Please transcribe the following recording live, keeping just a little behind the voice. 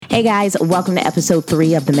Hey guys, welcome to episode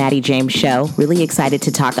 3 of the Maddie James Show. Really excited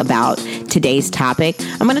to talk about today's topic.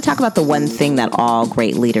 I'm going to talk about the one thing that all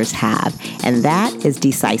great leaders have, and that is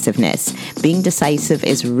decisiveness. Being decisive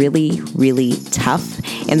is really, really tough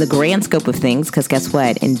in the grand scope of things, because guess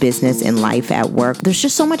what? In business, in life, at work, there's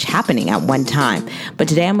just so much happening at one time. But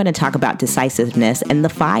today I'm going to talk about decisiveness and the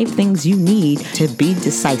 5 things you need to be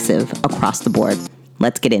decisive across the board.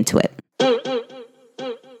 Let's get into it.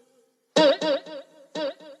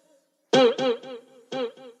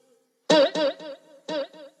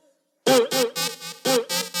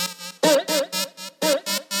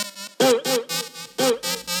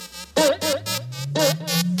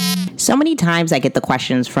 So many times I get the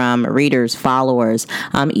questions from readers, followers,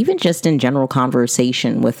 even just in general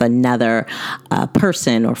conversation with another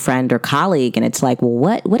person or friend or colleague. And it's like,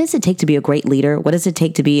 well, what does it take to be a great leader? What does it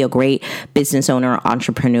take to be a great business owner,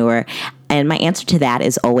 entrepreneur? And my answer to that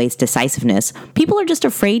is always decisiveness. People are just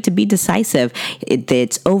afraid to be decisive.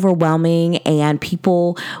 It's overwhelming, and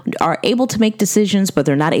people are able to make decisions, but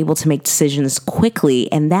they're not able to make decisions quickly.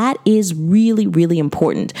 And that is really, really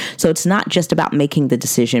important. So it's not just about making the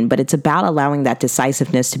decision, but it's about allowing that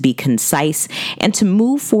decisiveness to be concise and to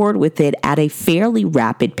move forward with it at a fairly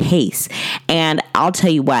rapid pace. And I'll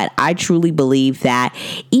tell you what, I truly believe that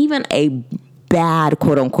even a bad,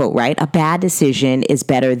 quote unquote, right? A bad decision is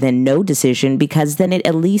better than no decision, because then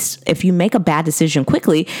at least if you make a bad decision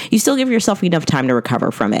quickly, you still give yourself enough time to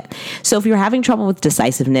recover from it. So if you're having trouble with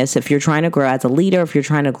decisiveness, if you're trying to grow as a leader, if you're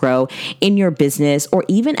trying to grow in your business, or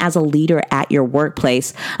even as a leader at your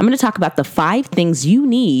workplace, I'm going to talk about the 5 things you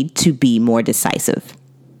need to be more decisive.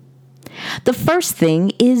 The first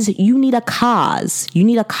thing is you need a cause. You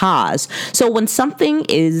need a cause. So when something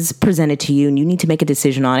is presented to you and you need to make a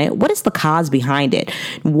decision on it, what is the cause behind it?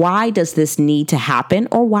 Why does this need to happen,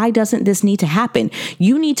 or why doesn't this need to happen?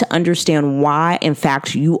 You need to understand why, in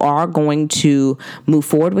fact, you are going to move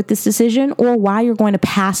forward with this decision, or why you're going to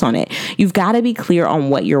pass on it. You've got to be clear on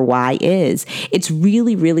what your why is. It's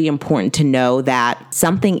really, really important to know that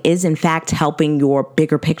something is, in fact, helping your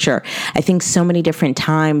bigger picture. I think so many different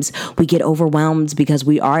times we get overwhelmed because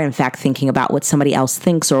we are, in fact, thinking about what somebody else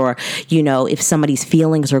thinks, or, if somebody's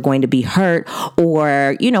feelings are going to be hurt,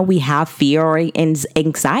 or, we have fear or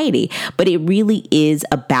anxiety. But it really is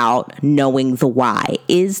about knowing the why.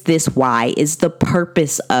 Is this why? Is the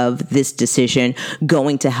purpose of this decision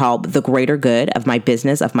going to help the greater good of my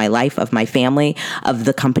business, of my life, of my family, of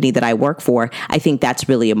the company that I work for? I think that's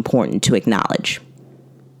really important to acknowledge.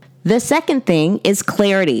 The second thing is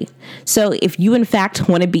clarity. So if you, in fact,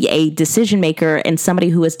 want to be a decision maker and somebody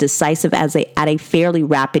who is decisive at a fairly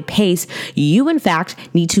rapid pace, you, in fact,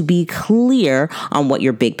 need to be clear on what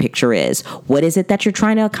your big picture is. What is it that you're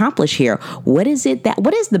trying to accomplish here? What is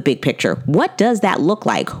the big picture? What does that look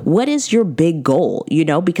like? What is your big goal?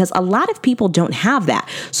 Because a lot of people don't have that.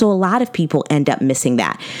 So a lot of people end up missing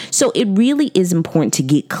that. So it really is important to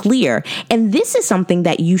get clear. And this is something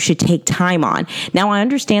that you should take time on. Now, I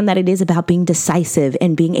understand that it is about being decisive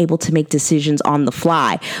and being able to make decisions on the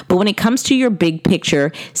fly. But when it comes to your big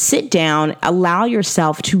picture, sit down, allow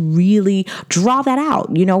yourself to really draw that out,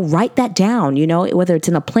 write that down, whether it's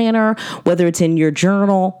in a planner, whether it's in your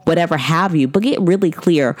journal, whatever have you, but get really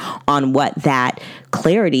clear on what that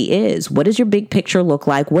clarity is. What does your big picture look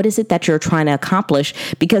like? What is it that you're trying to accomplish?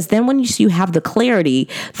 Because then when you have the clarity,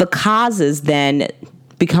 the causes then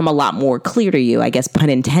become a lot more clear to you, I guess, pun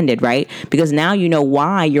intended, right? Because now you know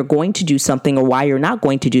why you're going to do something or why you're not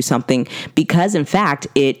going to do something, because in fact,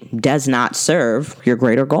 it does not serve your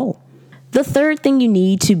greater goal. The third thing you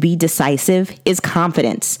need to be decisive is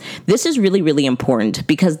confidence. This is really, really important,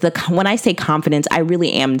 because when I say confidence, I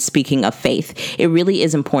really am speaking of faith. It really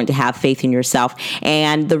is important to have faith in yourself.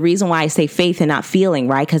 And the reason why I say faith and not feeling,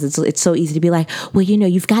 right? Because it's so easy to be like, well,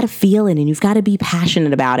 you've got to feel it and you've got to be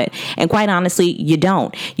passionate about it. And quite honestly, you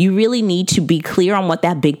don't. You really need to be clear on what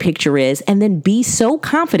that big picture is, and then be so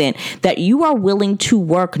confident that you are willing to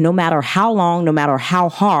work no matter how long, no matter how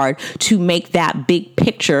hard, to make that big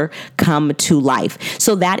picture come to life.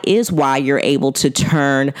 So that is why you're able to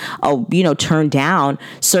turn down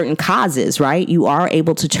certain causes, right? You are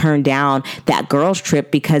able to turn down that girls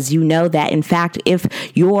trip because you know that, in fact, if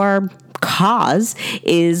your cause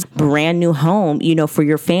is brand new home, for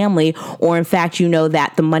your family, or in fact,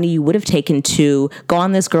 that the money you would have taken to go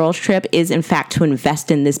on this girls trip is in fact to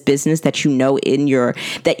invest in this business that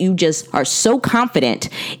that you just are so confident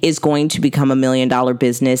is going to become $1 million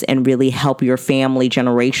business and really help your family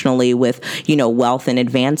generationally with, wealth and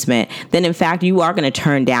advancement, then in fact, you are going to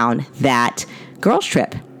turn down that girls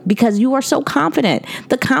trip. because you are so confident.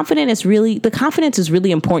 The confidence is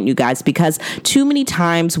really important, you guys, because too many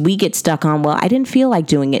times we get stuck on, well, I didn't feel like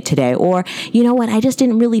doing it today, or you know what, I just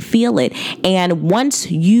didn't really feel it. And once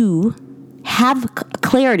you have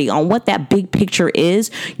clarity on what that big picture is,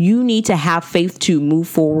 you need to have faith to move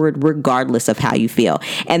forward regardless of how you feel.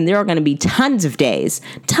 And there are going to be tons of days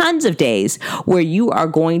where you are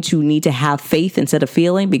going to need to have faith instead of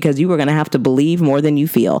feeling, because you are going to have to believe more than you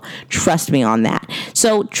feel. Trust me on that.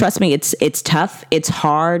 So trust me, it's tough. It's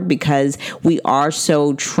hard because we are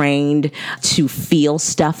so trained to feel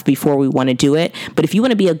stuff before we want to do it. But if you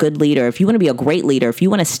want to be a good leader, if you want to be a great leader, if you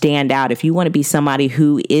want to stand out, if you want to be somebody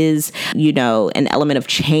who is, an element of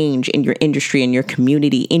change in your industry, in your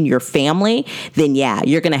community, in your family, then yeah,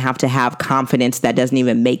 you're going to have confidence that doesn't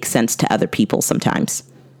even make sense to other people sometimes.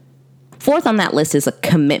 Fourth on that list is a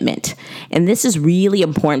commitment. And this is really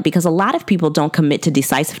important because a lot of people don't commit to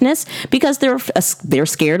decisiveness because they're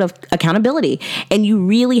scared of accountability. And you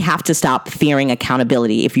really have to stop fearing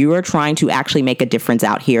accountability if you are trying to actually make a difference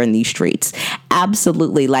out here in these streets.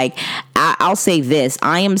 Absolutely. Like, I'll say this.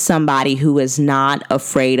 I am somebody who is not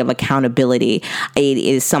afraid of accountability. It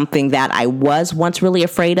is something that I was once really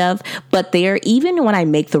afraid of. But even when I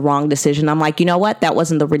make the wrong decision, I'm like, you know what? That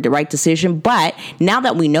wasn't the right decision. But now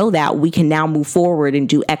that we know that, we can now move forward and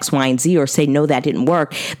do X, Y, and Z, or say, no, that didn't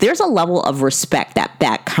work. There's a level of respect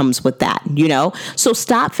that comes with that, So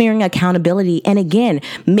stop fearing accountability. And again,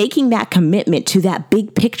 making that commitment to that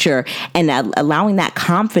big picture and allowing that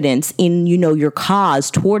confidence in, your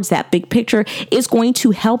cause towards that big picture is going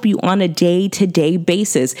to help you on a day-to-day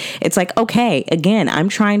basis. It's like, okay, again, I'm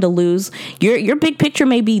trying to lose your big picture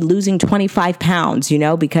may be losing 25 pounds,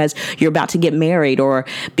 because you're about to get married or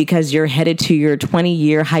because you're headed to your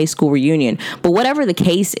 20-year high school reunion. But whatever the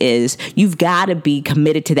case is, you've got to be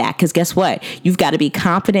committed to that, because guess what? You've got to be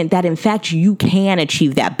confident that in fact you can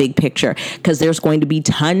achieve that big picture, because there's going to be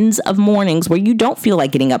tons of mornings where you don't feel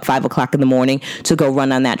like getting up 5 o'clock in the morning to go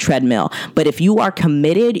run on that treadmill. But if you are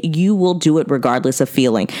committed, you will do it regardless of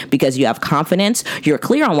feeling, because you have confidence, you're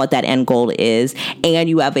clear on what that end goal is, and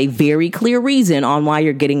you have a very clear reason on why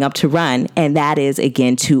you're getting up to run. And that is,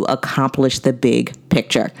 again, to accomplish the big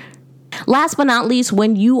picture. Last but not least,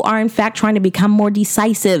 when you are in fact trying to become more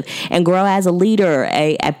decisive and grow as a leader,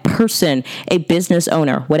 a person, a business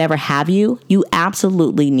owner, whatever have you, you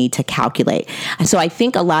absolutely need to calculate. So I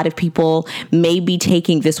think a lot of people may be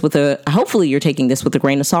taking this hopefully you're taking this with a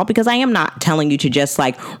grain of salt, because I am not telling you to just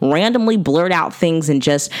like randomly blurt out things and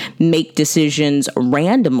just make decisions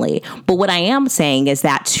randomly. But what I am saying is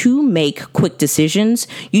that to make quick decisions,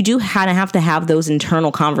 you do kind of have to have those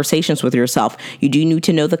internal conversations with yourself. You do need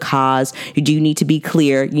to know the cause. You do need to be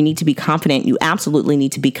clear. You need to be confident. You absolutely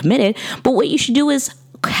need to be committed. But what you should do is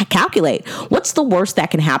calculate what's the worst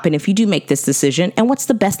that can happen if you do make this decision, and what's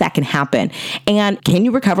the best that can happen, and can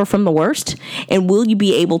you recover from the worst, and will you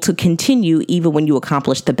be able to continue even when you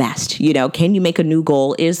accomplish the best? Can you make a new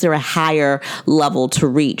goal? Is there a higher level to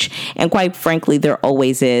reach? And quite frankly, there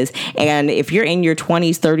always is. And if you're in your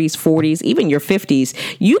 20s, 30s, 40s, even your 50s,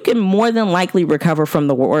 you can more than likely recover from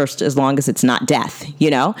the worst as long as it's not death,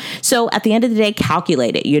 So at the end of the day,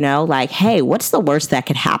 calculate it, like, hey, what's the worst that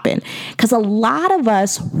could happen? Because a lot of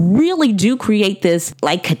us really do create this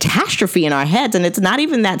like catastrophe in our heads, and it's not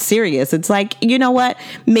even that serious. It's like, you know what?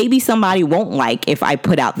 Maybe somebody won't like if I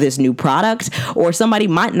put out this new product, or somebody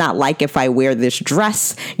might not like if I wear this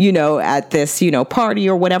dress, at this, party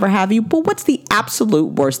or whatever have you. But what's the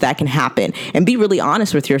absolute worst that can happen? And be really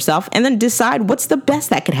honest with yourself, and then decide what's the best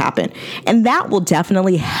that could happen. And that will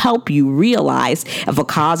definitely help you realize if a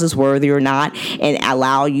cause is worthy or not, and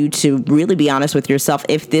allow you to really be honest with yourself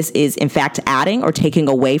if this is in fact adding or taking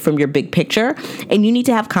away from your big picture. And you need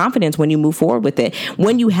to have confidence when you move forward with it.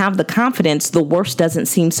 When you have the confidence, the worst doesn't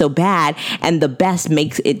seem so bad, and the best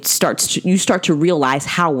you start to realize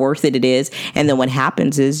how worth it is. And then what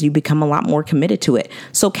happens is you become a lot more committed to it.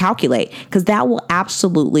 So calculate, because that will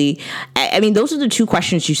absolutely, those are the two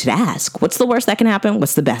questions you should ask. What's the worst that can happen?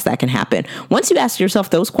 What's the best that can happen? Once you ask yourself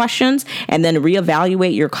those questions and then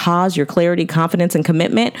reevaluate your cause, your clarity, confidence, and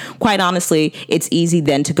commitment, quite honestly, it's easy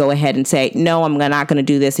then to go ahead and say, no, I'm not going to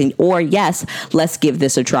do this, or yes, let's give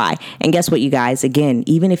this a try. And guess what, you guys? Again,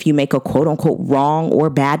 even if you make a quote unquote wrong or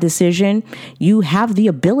bad decision, you have the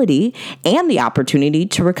ability and the opportunity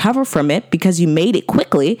to recover from it because you made it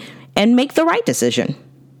quickly and make the right decision.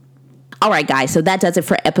 All right, guys. So that does it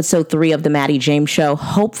for episode 3 of the Maddie James Show.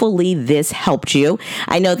 Hopefully this helped you.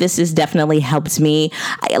 I know this has definitely helped me.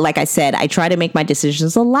 Like I said, I try to make my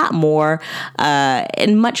decisions a lot more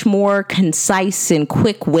in much more concise and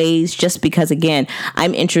quick ways, just because, again,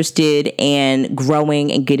 I'm interested in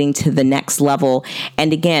growing and getting to the next level.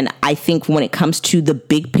 And again, I think when it comes to the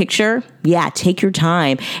big picture, take your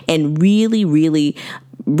time and really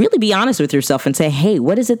be honest with yourself and say, hey,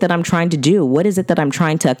 what is it that I'm trying to do? What is it that I'm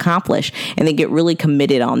trying to accomplish? And then get really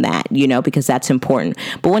committed on that, because that's important.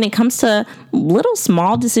 But when it comes to little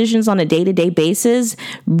small decisions on a day-to-day basis,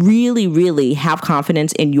 really have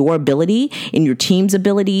confidence in your ability, in your team's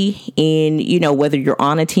ability, in, whether you're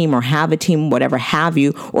on a team or have a team, whatever have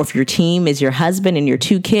you, or if your team is your husband and your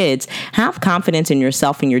 2 kids, have confidence in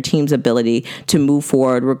yourself and your team's ability to move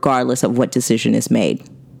forward regardless of what decision is made.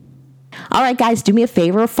 All right, guys, do me a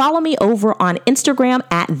favor. Follow me over on Instagram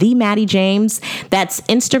at The Maddie James. That's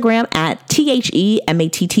Instagram at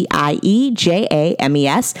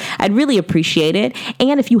TheMattieJames. I'd really appreciate it.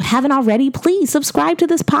 And if you haven't already, please subscribe to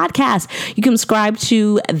this podcast. You can subscribe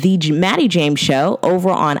to The Maddie James Show over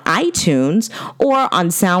on iTunes or on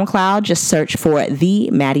SoundCloud. Just search for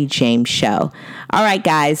The Maddie James Show. All right,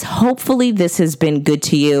 guys, hopefully this has been good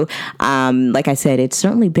to you. Like I said, it's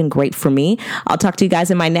certainly been great for me. I'll talk to you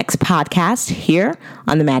guys in my next podcast here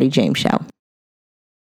on The Maddie James Show.